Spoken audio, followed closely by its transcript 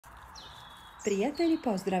Prijatelji,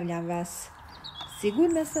 pozdravljam vas!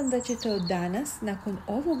 Sigurna sam da ćete od danas, nakon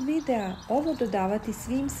ovog videa, ovo dodavati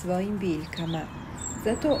svim svojim biljkama.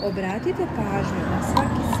 Zato obratite pažnju na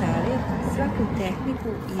svaki savjet, svaku tehniku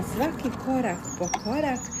i svaki korak po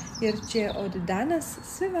korak, jer će od danas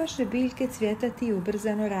sve vaše biljke cvjetati i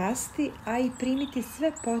ubrzano rasti, a i primiti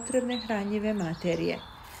sve potrebne hranjive materije.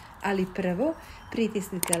 Ali prvo,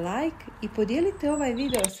 pritisnite like i podijelite ovaj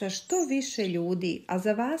video sa što više ljudi, a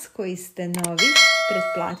za vas koji ste novi,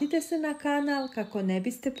 pretplatite se na kanal kako ne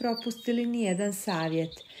biste propustili nijedan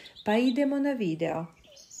savjet. Pa idemo na video.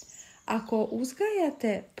 Ako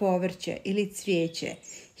uzgajate povrće ili cvijeće,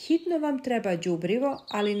 hitno vam treba đubrivo,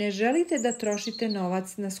 ali ne želite da trošite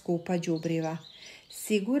novac na skupa đubriva.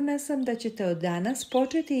 Sigurna sam da ćete od danas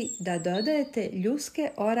početi da dodajete ljuske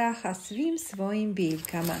oraha svim svojim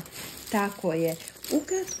biljkama. Tako je,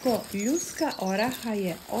 ukratko, ljuska oraha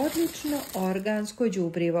je odlično organsko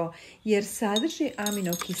đubrivo jer sadrži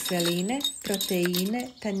aminokiseline, proteine,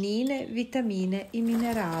 tanine, vitamine i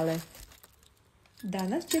minerale.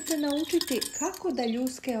 Danas ćete naučiti kako da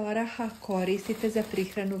ljuske oraha koristite za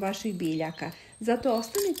prihranu vaših biljaka. Zato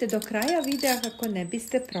ostanite do kraja videa kako ne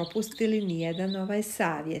biste propustili nijedan ovaj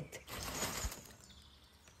savjet.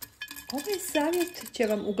 Ovaj savjet će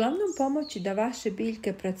vam uglavnom pomoći da vaše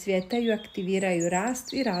biljke procvjetaju, aktiviraju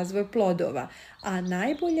rast i razvoj plodova, a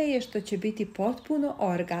najbolje je što će biti potpuno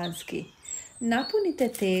organski. Napunite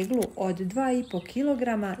teglu od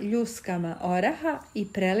 2,5 kg ljuskama oraha i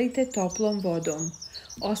prelijte toplom vodom.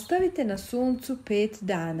 Ostavite na suncu 5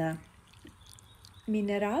 dana.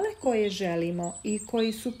 Minerale koje želimo i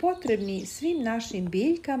koji su potrebni svim našim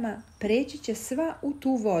biljkama preći će sva u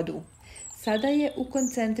tu vodu. Sada je u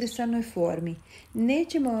koncentrisanoj formi.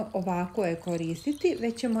 Nećemo ovako je koristiti,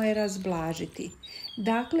 već ćemo je razblažiti.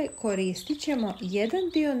 Dakle, koristit ćemo jedan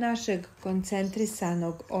dio našeg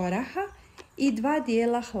koncentrisanog oraha i 2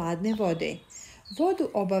 dijela hladne vode. Vodu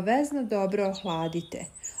obavezno dobro ohladite.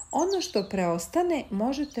 Ono što preostane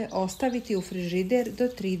možete ostaviti u frižider do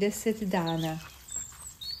 30 dana.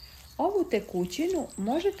 Ovu tekućinu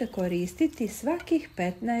možete koristiti svakih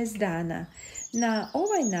 15 dana. Na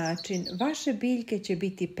ovaj način vaše biljke će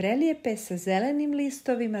biti prelijepe sa zelenim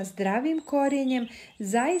listovima, zdravim korijenjem,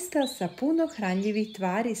 zaista sa puno hranljivih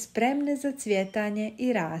tvari spremne za cvjetanje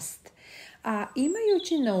i rast. A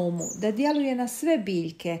imajući na umu da djeluje na sve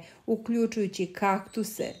biljke, uključujući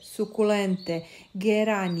kaktuse, sukulente,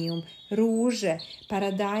 geranijum, ruže,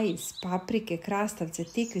 paradajz, paprike, krastavce,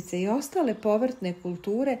 tikvice i ostale povrtne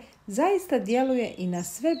kulture, zaista djeluje i na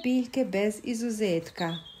sve biljke bez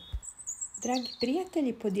izuzetka. Dragi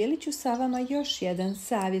prijatelji, podijelit ću sa vama još jedan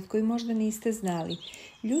savjet koji možda niste znali.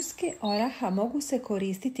 Ljuske oraha mogu se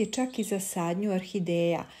koristiti čak i za sadnju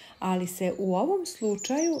orhideja, ali se u ovom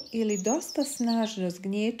slučaju ili dosta snažno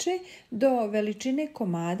zgniječe do veličine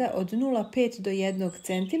komada od 0,5 do 1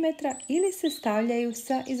 cm ili se stavljaju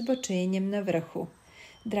sa izbočenjem na vrhu.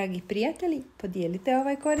 Dragi prijatelji, podijelite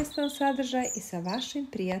ovaj koristan sadržaj i sa vašim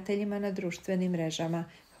prijateljima na društvenim mrežama.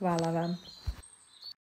 Hvala vam!